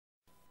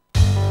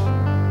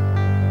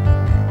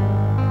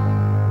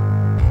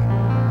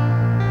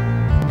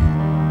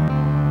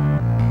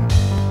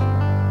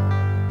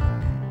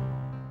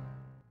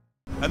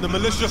and the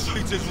militia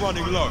fleet is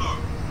running low.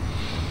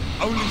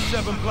 Only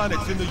 7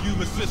 planets in the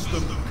Yuma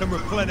system can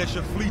replenish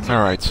a fleet.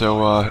 Alright,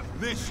 so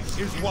this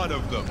is one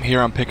of them.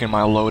 Here I'm picking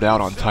my loadout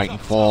on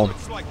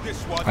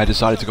Titanfall. I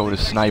decided to go with a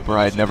sniper.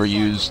 I had never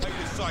used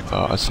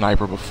a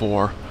sniper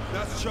before,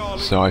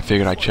 so I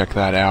figured I'd check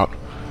that out.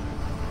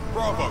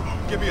 Bravo,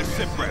 give me a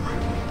sit rep.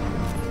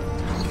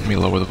 Let me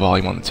lower the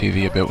volume on the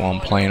TV a bit while I'm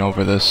playing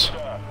over this.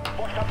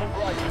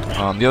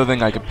 The other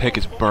thing I could pick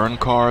is burn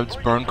cards.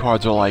 Burn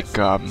cards are like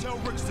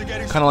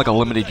kind of like a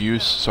limited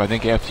use, so I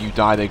think after you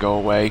die they go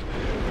away.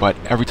 But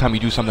every time you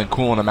do something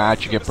cool in a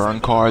match, you get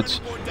burn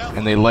cards,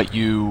 and they let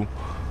you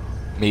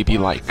maybe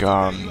like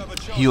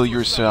heal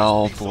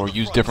yourself or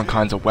use different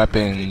kinds of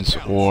weapons,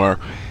 or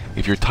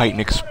if your Titan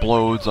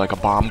explodes, like a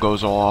bomb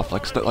goes off,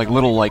 like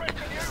little like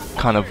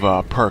kind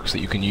of perks that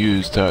you can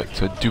use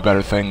to do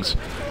better things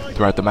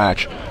throughout the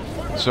match.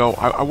 So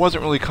I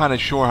wasn't really kind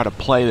of sure how to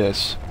play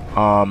this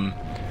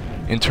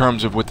in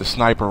terms of with the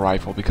sniper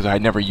rifle, because I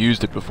had never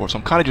used it before, so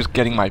I'm kind of just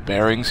getting my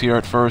bearings here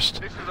at first.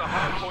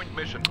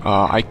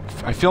 I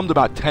filmed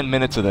about 10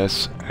 minutes of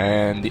this,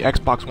 and the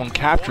Xbox One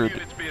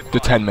captured the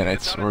 10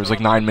 minutes, or it was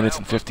like 9 minutes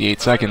and 58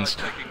 seconds,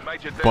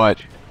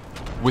 but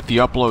with the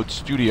upload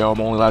studio,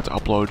 I'm only allowed to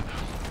upload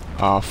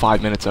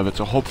 5 minutes of it,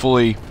 so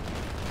hopefully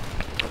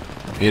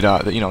it,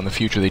 you know, in the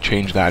future they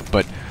change that,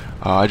 but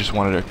I just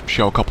wanted to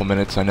show a couple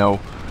minutes. I know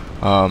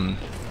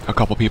a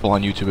couple people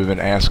on YouTube have been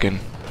asking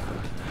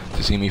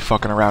to see me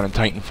fucking around in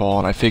Titanfall,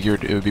 and I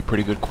figured it would be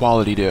pretty good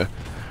quality to,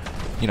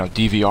 you know,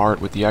 DVR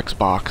it with the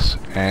Xbox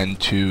and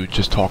to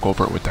just talk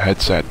over it with the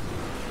headset.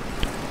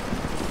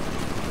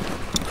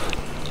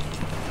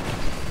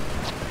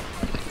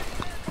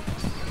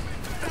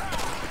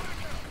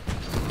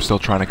 I'm still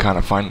trying to kind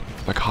of find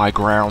like high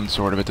ground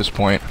sort of at this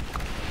point.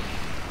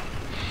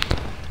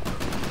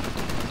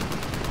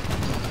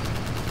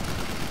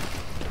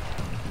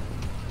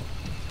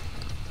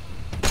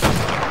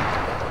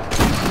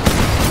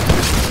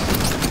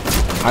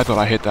 I thought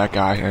I hit that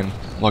guy, and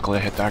luckily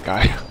I hit that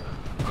guy.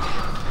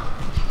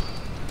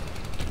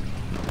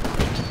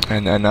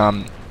 And then,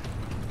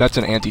 that's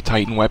an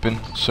anti-Titan weapon,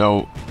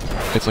 so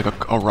it's like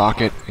a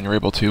rocket, and you're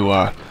able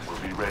to,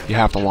 you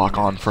have to lock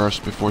on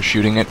first before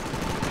shooting it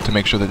to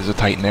make sure that there's a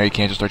Titan there. You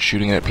can't just start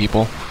shooting it at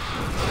people.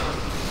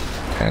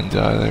 And,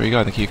 there you go.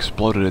 I think he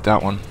exploded at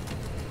that one.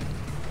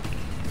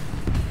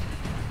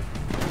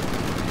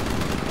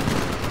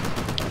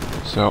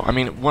 So, I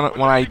mean, when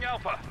I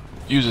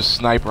use a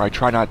sniper, I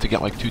try not to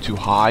get like too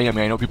high. I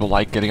mean, I know people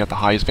like getting at the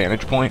highest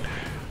vantage point,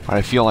 but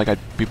I feel like I'd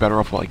be better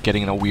off like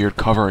getting in a weird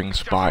covering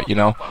spot, you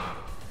know?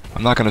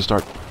 I'm not gonna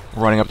start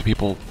running up to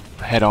people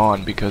head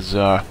on because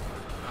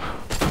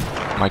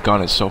my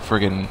gun is so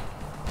friggin',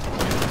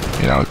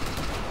 you know,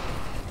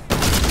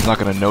 I'm not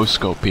gonna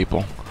no-scope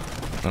people.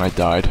 And I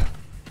died.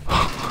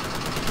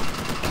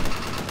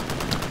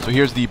 So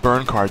here's the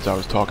burn cards I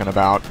was talking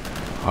about.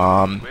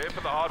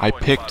 I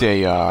picked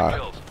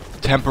a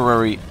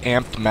temporary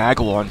amped mag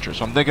launcher,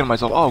 so I'm thinking to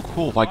myself, oh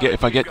cool,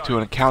 if I get to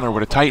an encounter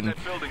with a Titan,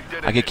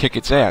 I can kick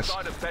its ass.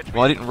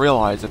 Well, I didn't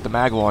realize that the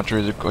mag launcher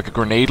is like a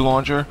grenade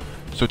launcher,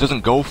 so it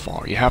doesn't go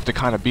far. You have to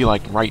kind of be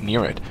like right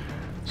near it.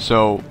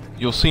 So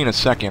you'll see in a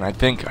second. I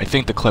think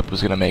the clip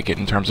was gonna make it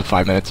in terms of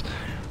 5 minutes.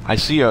 I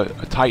see a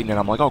Titan and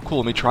I'm like, oh cool,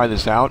 let me try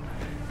this out,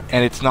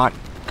 and it's not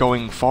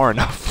going far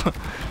enough.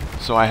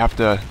 So I have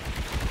to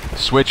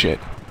switch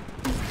it.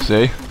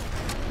 See?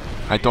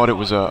 I thought it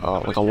was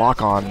like a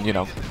lock-on, you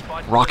know,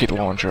 rocket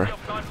launcher.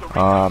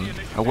 I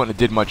wouldn't have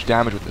did much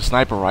damage with the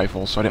sniper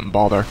rifle, so I didn't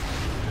bother.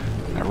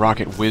 That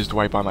rocket whizzed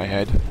right by my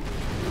head.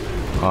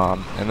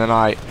 And then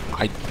I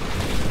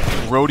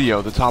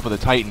rodeo the top of the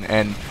Titan,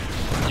 and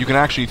you can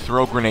actually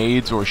throw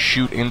grenades or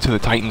shoot into the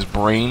Titan's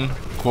brain,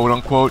 quote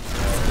unquote,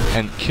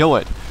 and kill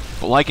it.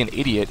 But like an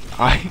idiot,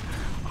 I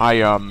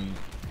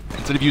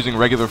instead of using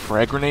regular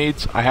frag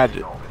grenades, I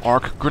had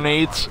arc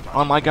grenades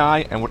on my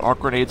guy, and what arc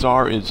grenades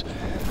are is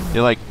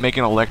they like make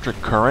an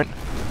electric current,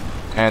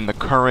 and the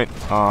current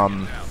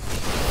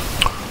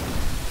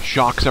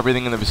shocks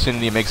everything in the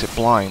vicinity and makes it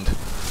blind.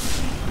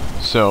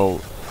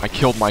 So I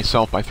killed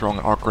myself by throwing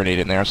an arc grenade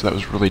in there, so that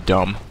was really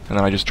dumb. And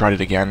then I just tried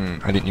it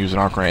again. I didn't use an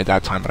arc grenade at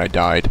that time, but I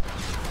died.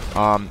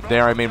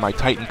 There I made my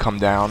Titan come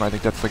down. I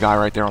think that's the guy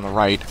right there on the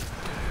right.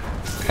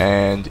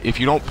 And if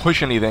you don't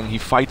push anything, he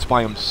fights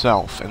by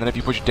himself. And then if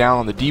you push down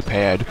on the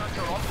D-pad,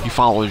 he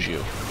follows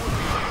you.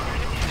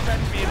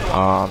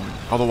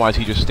 Otherwise,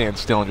 he just stands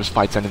still and just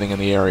fights anything in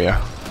the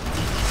area.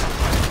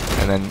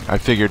 And then I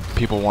figured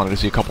people wanted to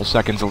see a couple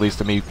seconds at least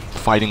of me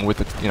fighting with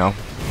the, you know,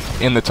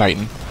 in the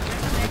Titan.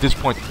 At this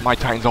point, my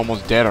Titan's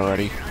almost dead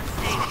already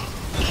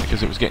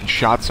because it was getting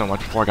shot so much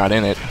before I got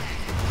in it.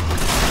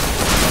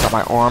 Got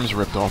my arms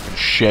ripped off and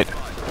shit.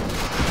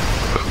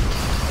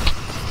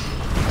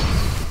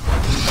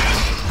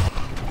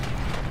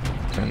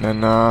 And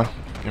then,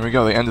 here we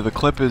go. The end of the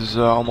clip is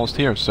almost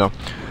here, so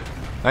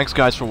thanks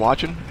guys for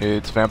watching.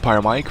 It's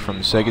Vampire Mike from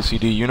Sega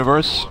CD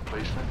Universe.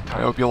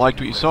 I hope you liked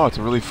what you saw. It's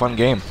a really fun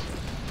game.